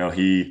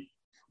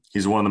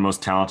 he's one of the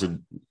most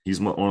talented. He's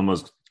one of the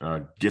most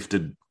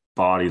gifted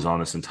bodies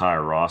on this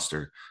entire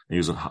roster. He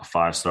was a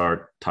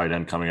 5-star tight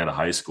end coming out of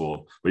high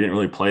school. We didn't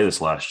really play this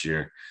last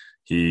year.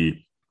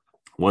 He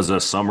was a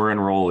summer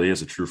enrollee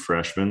as a true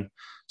freshman,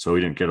 so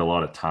he didn't get a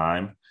lot of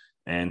time.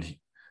 And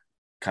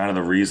kind of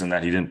the reason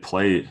that he didn't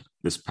play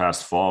this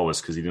past fall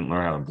was because he didn't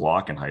learn how to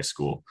block in high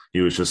school.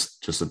 He was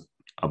just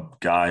a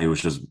guy who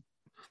was just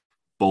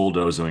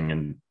bulldozing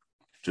and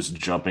just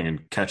jumping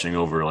and catching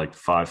over like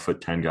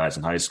 5'10" guys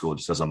in high school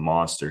just as a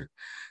monster.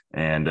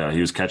 And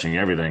he was catching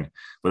everything,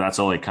 but that's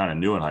all he kind of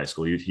knew in high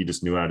school. He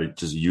just knew how to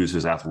just use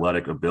his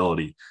athletic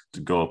ability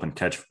to go up and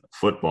catch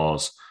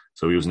footballs.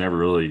 So he was never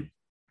really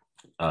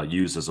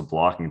used as a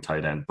blocking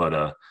tight end.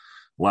 But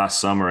last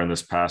summer and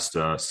this past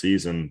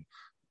season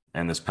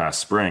and this past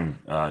spring,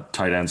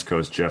 tight ends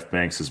coach Jeff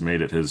Banks has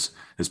made it his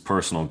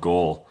personal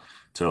goal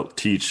to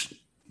teach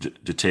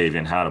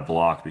Jatavion how to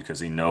block, because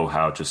he know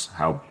how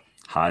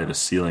high of a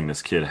ceiling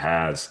this kid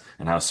has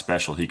and how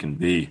special he can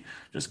be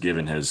just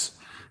given his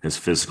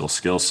physical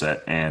skill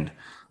set. And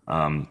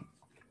Jatavion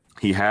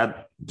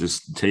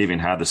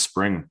had the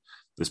spring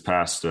this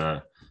past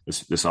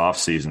this off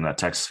season that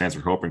Texas fans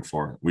were hoping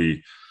for.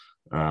 We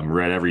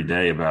read every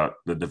day about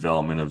the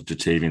development of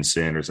Jatavian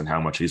Sanders and how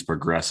much he's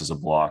progressed as a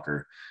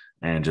blocker,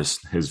 and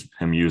just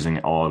him using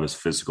all of his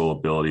physical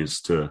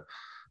abilities to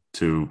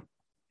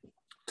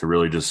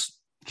really just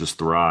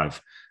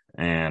thrive.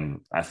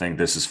 And I think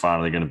this is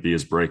finally going to be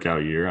his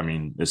breakout year. I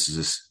mean, this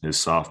is his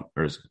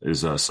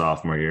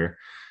sophomore year,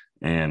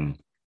 and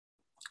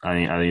I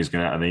think he's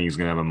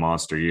gonna have a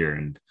monster year.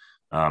 And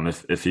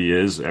if he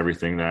is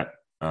everything that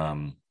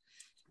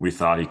we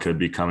thought he could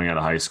be coming out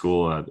of high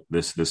school,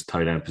 this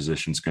tight end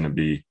position is going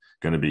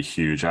to be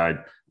huge. I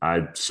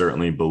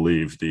certainly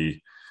believe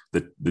the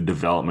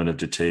development of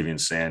Jatavian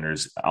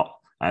Sanders,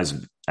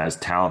 as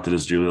talented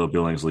as Julio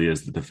Billingsley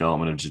is, the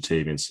development of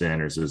Jatavian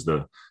Sanders is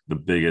the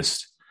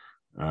biggest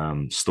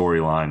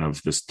storyline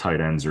of this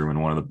tight ends room,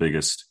 and one of the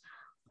biggest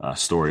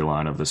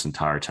storyline of this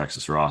entire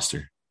Texas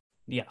roster.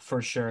 Yeah,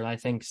 for sure. I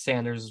think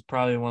Sanders is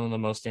probably one of the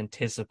most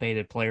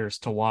anticipated players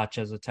to watch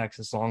as a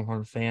Texas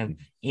Longhorn fan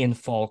in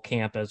fall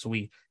camp, as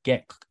we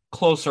get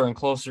closer and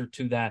closer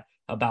to that,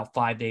 about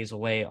 5 days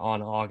away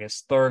on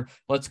August 3rd.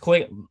 Let's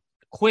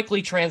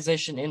quickly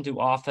transition into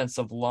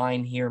offensive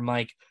line here,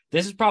 Mike.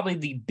 This is probably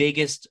the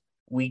biggest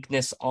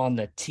weakness on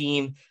the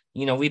team.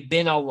 You know, we've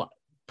been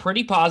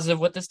pretty positive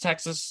with this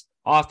Texas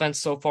offense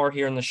so far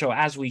here in the show,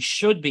 as we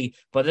should be.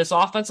 But this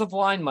offensive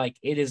line, Mike,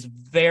 it is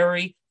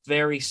very,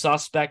 very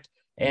suspect,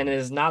 and it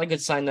is not a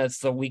good sign that it's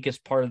the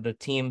weakest part of the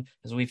team,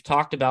 as we've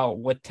talked about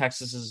with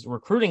Texas's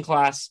recruiting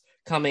class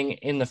coming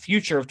in the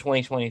future of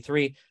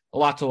 2023. A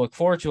lot to look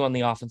forward to on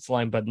the offensive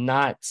line, but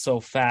not so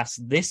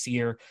fast this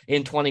year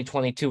in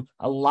 2022.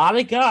 A lot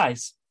of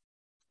guys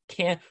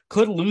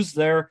could lose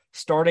their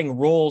starting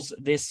roles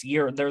this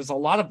year. There's a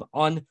lot of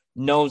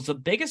unknowns. The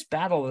biggest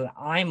battle that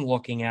I'm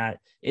looking at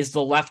is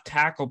the left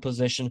tackle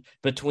position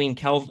between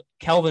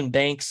Kelvin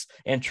Banks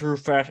and true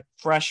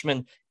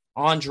freshman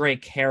Andre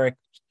Carrick.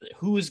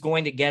 Who is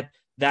going to get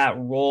that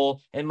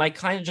role? And Mike,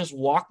 kind of just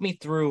walk me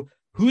through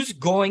who's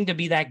going to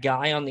be that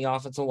guy on the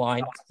offensive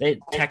line that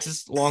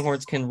Texas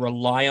Longhorns can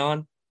rely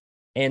on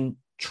and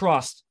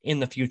trust in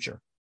the future.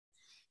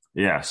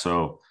 Yeah.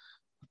 So,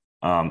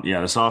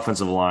 this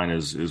offensive line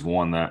is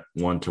one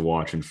to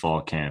watch in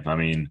fall camp. I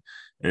mean,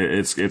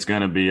 it's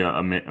going to be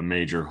a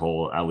major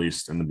hole, at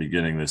least in the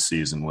beginning of this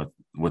season,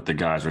 with the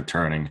guys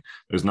returning.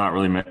 There's not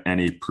really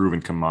any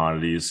proven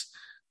commodities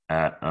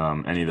at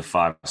any of the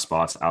 5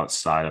 spots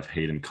outside of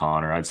Hayden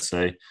Connor. I'd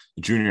say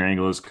Junior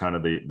Angle is kind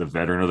of the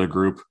veteran of the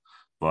group,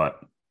 but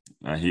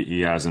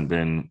he hasn't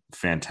been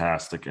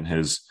fantastic in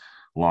his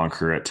long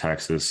career at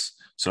Texas.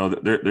 So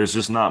there's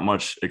just not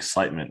much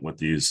excitement with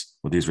these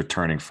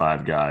returning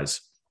 5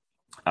 guys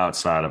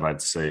outside of,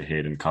 I'd say,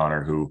 Hayden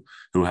Connor,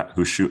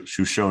 who's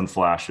shown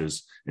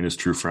flashes in his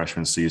true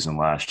freshman season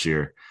last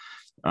year.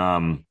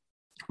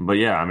 But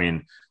yeah, I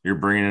mean, you're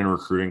bringing in a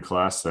recruiting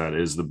class that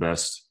is the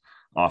best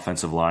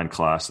offensive line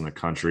class in the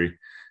country,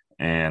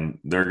 and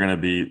they're going to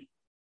be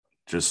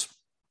just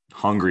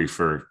hungry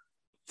for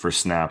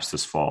snaps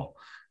this fall.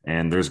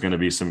 And there's going to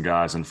be some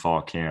guys in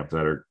fall camp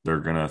that they're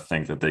going to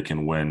think that they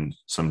can win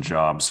some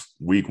jobs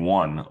week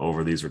 1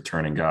 over these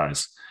returning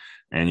guys.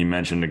 And you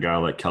mentioned a guy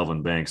like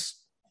Kelvin Banks,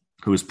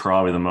 who is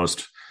probably the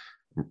most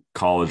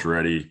college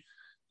ready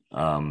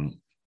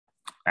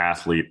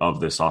athlete of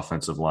this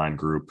offensive line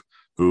group,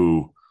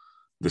 who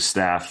the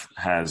staff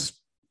has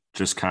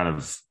just kind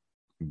of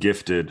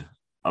gifted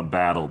a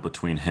battle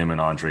between him and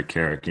Andre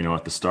Carrick. You know,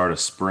 at the start of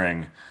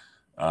spring,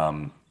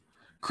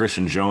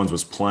 Christian Jones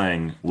was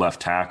playing left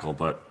tackle,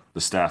 but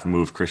the staff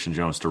moved Christian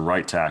Jones to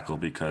right tackle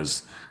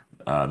because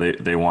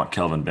they want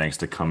Kelvin Banks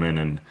to come in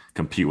and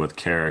compete with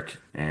Carrick,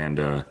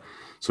 and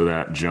so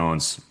that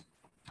Jones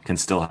can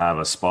still have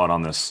a spot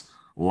on this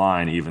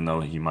line, even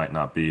though he might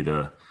not be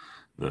the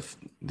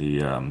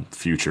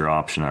future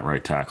option at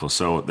right tackle.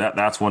 So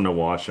that's one to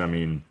watch. I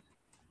mean,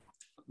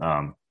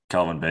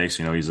 Kelvin Banks,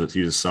 you know, he's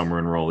a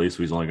summer enrollee,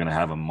 so he's only going to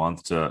have a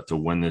month to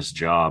win this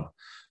job,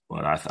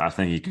 but I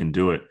think he can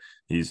do it.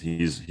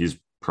 He's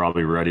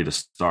probably ready to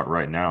start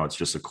right now. It's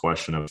just a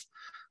question of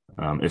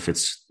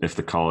if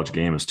the college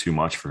game is too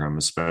much for him,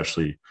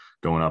 especially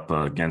going up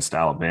against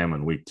Alabama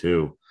in week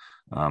 2.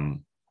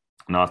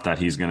 Not that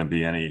he's going to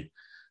be any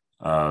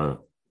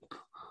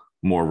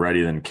more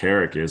ready than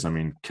Carrick is. I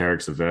mean,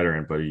 Carrick's a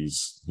veteran, but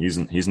he's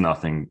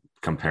nothing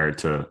compared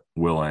to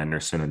Will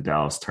Anderson and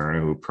Dallas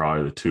Turner, who are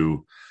probably the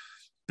 2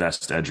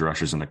 best edge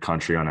rushers in the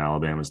country on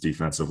Alabama's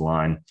defensive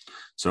line.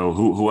 So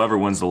whoever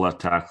wins the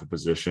left tackle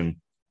position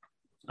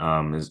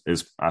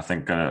is I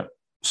think going to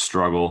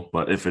struggle.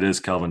 But if it is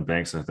Kelvin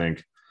Banks, I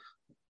think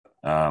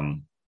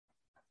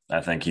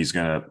he's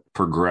going to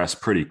progress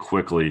pretty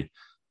quickly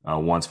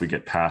once we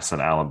get past that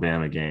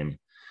Alabama game,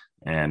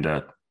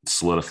 and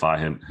solidify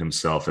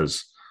himself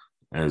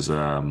as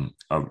a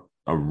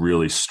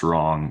really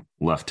strong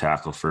left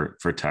tackle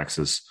for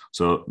Texas.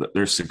 So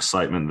there's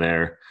excitement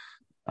there.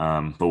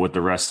 But with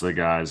the rest of the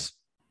guys,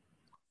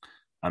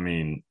 I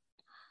mean,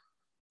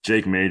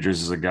 Jake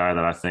Majors is a guy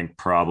that I think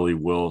probably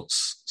will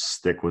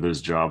stick with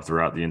his job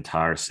throughout the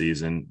entire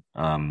season.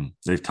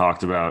 They've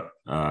talked about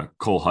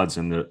Cole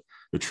Hudson,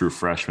 the true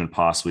freshman,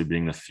 possibly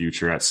being the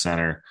future at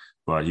center.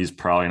 but he's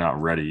probably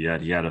not ready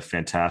yet. He had a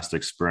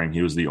fantastic spring.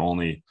 He was the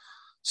only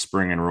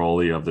spring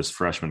enrollee of this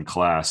freshman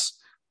class,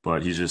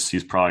 but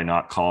he's probably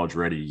not college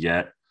ready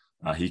yet.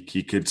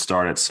 He could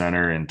start at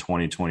center in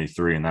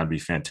 2023, and that'd be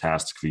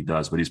fantastic if he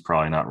does, but he's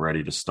probably not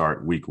ready to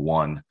start week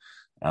one,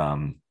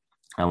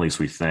 at least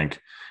we think.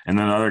 And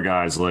then other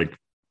guys like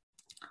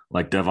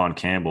Devon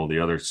Campbell, the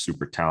other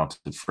super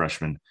talented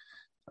freshman,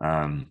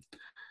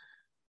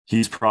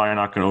 he's probably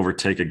not going to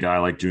overtake a guy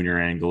like Junior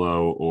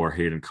Angelo or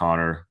Hayden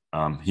Connor.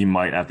 He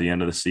might at the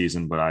end of the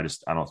season, but I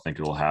don't think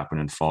it will happen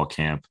in fall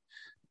camp.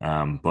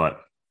 But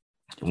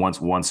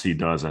once he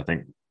does, I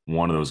think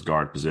one of those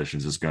guard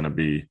positions is going to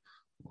be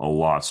a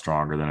lot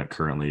stronger than it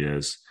currently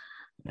is.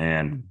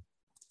 And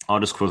I'll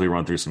just quickly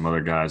run through some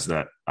other guys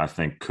that I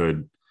think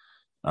could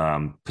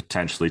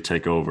potentially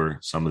take over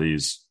some of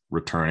these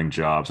returning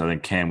jobs. I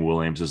think Cam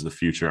Williams is the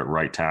future at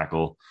right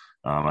tackle.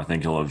 I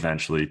think he'll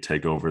eventually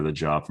take over the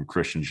job from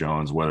Christian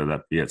Jones, whether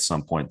that be at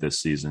some point this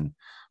season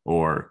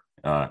or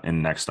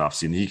in next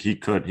offseason. He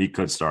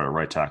could start at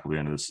right tackle at the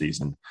end of the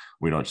season.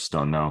 We just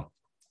don't know.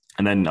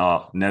 And then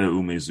Neda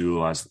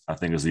Umezulu, I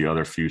think, is the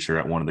other future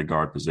at one of the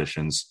guard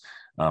positions,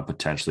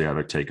 potentially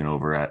either taking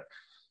over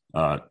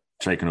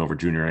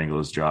Junior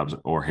Angelo's jobs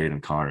or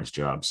Hayden Connor's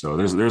job. So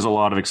there's a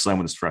lot of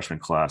excitement with this freshman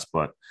class,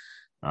 but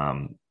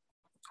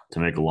to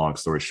make a long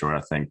story short,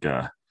 I think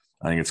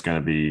it's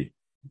going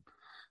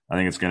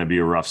to be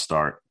a rough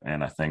start,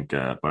 and I think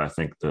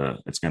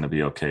it's going to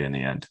be okay in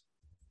the end.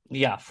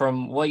 Yeah,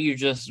 from what you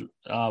just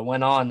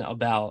went on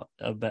about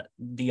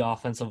the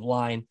offensive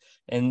line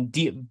and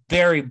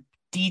very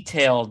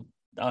detailed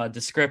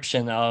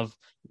description of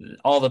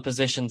all the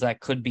positions that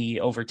could be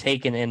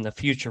overtaken in the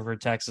future for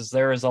Texas,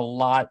 there is a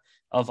lot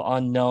of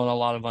unknown, a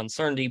lot of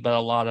uncertainty, but a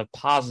lot of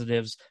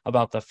positives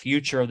about the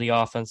future of the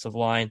offensive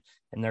line,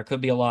 and there could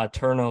be a lot of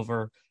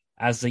turnover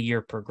as the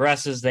year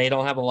progresses. They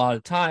don't have a lot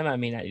of time. I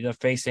mean, they're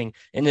facing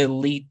an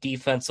elite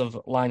defensive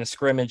line of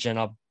scrimmage and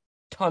a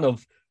ton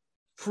of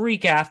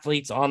freak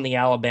athletes on the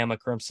Alabama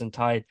Crimson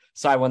Tide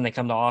side when they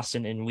come to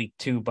Austin in week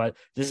 2. But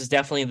this is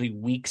definitely the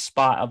weak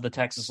spot of the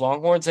Texas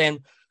Longhorns. And,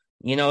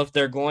 if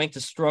they're going to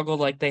struggle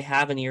like they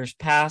have in years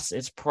past,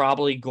 it's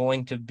probably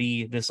going to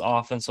be this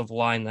offensive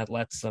line that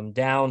lets them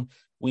down.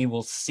 We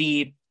will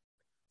see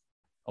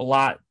a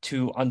lot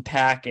to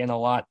unpack and a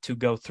lot to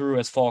go through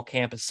as fall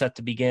camp is set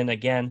to begin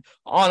again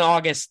on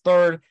August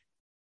 3rd.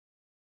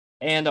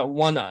 And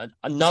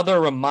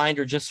another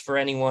reminder just for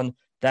anyone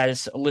that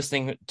is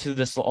listening to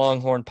this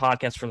Longhorn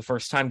podcast for the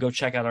first time, go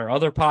check out our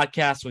other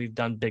podcasts. We've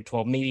done Big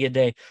 12 Media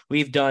Day.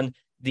 We've done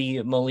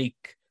the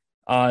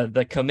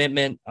the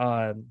commitment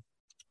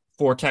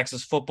for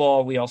Texas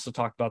football. We also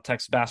talked about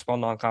Texas basketball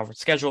non-conference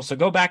schedule. So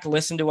go back and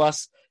listen to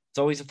us. It's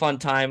always a fun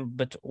time,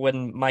 but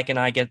when Mike and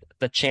I get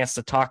the chance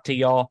to talk to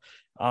y'all.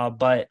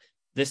 But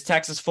this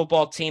Texas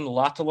football team, a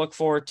lot to look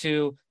forward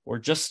to. We're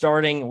just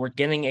starting. We're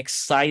getting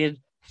excited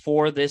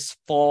for this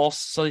fall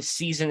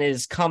season.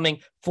 Is coming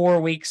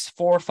 4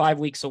 or 5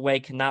 weeks away.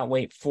 Cannot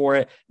wait for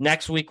it.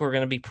 Next week, we're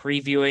going to be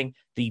previewing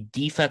the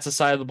defensive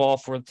side of the ball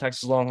for the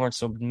Texas Longhorns,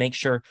 so make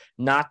sure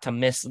not to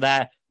miss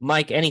that.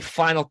 Mike, any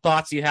final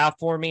thoughts you have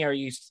for me? Are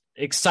you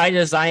excited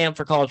as I am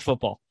for college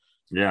football?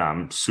 Yeah,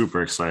 I'm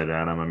super excited,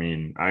 Adam. I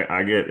mean,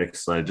 I get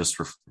excited just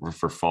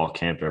for fall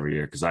camp every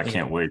year because I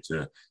can't wait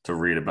to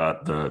read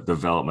about the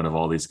development of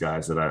all these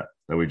guys that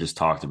we just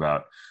talked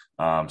about.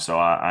 So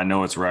I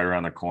know it's right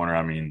around the corner.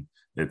 I mean,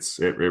 it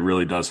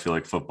really does feel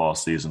like football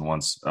season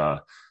once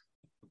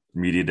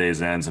media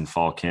days ends and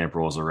fall camp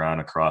rolls around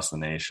across the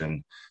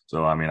nation.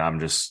 So, I mean, I'm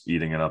just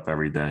eating it up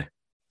every day.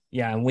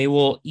 Yeah, and we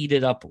will eat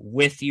it up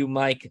with you,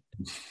 Mike.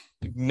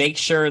 Make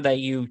sure that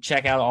you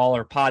check out all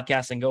our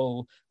podcasts and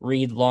go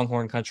read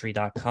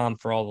longhorncountry.com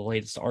for all the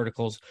latest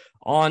articles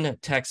on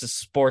Texas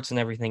sports and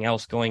everything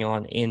else going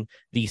on in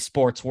the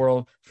sports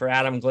world. For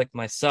Adam Glick,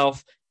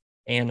 myself,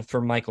 and for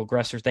Michael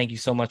Gresser, thank you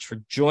so much for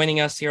joining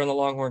us here on the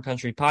Longhorn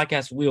Country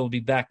podcast. We will be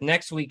back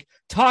next week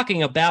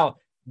talking about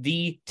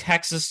the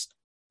Texas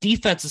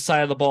defensive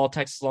side of the ball,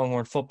 Texas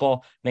Longhorn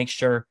football. Make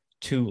sure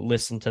to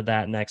listen to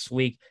that next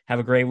week. Have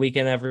a great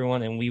weekend,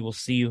 everyone, and we will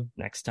see you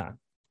next time.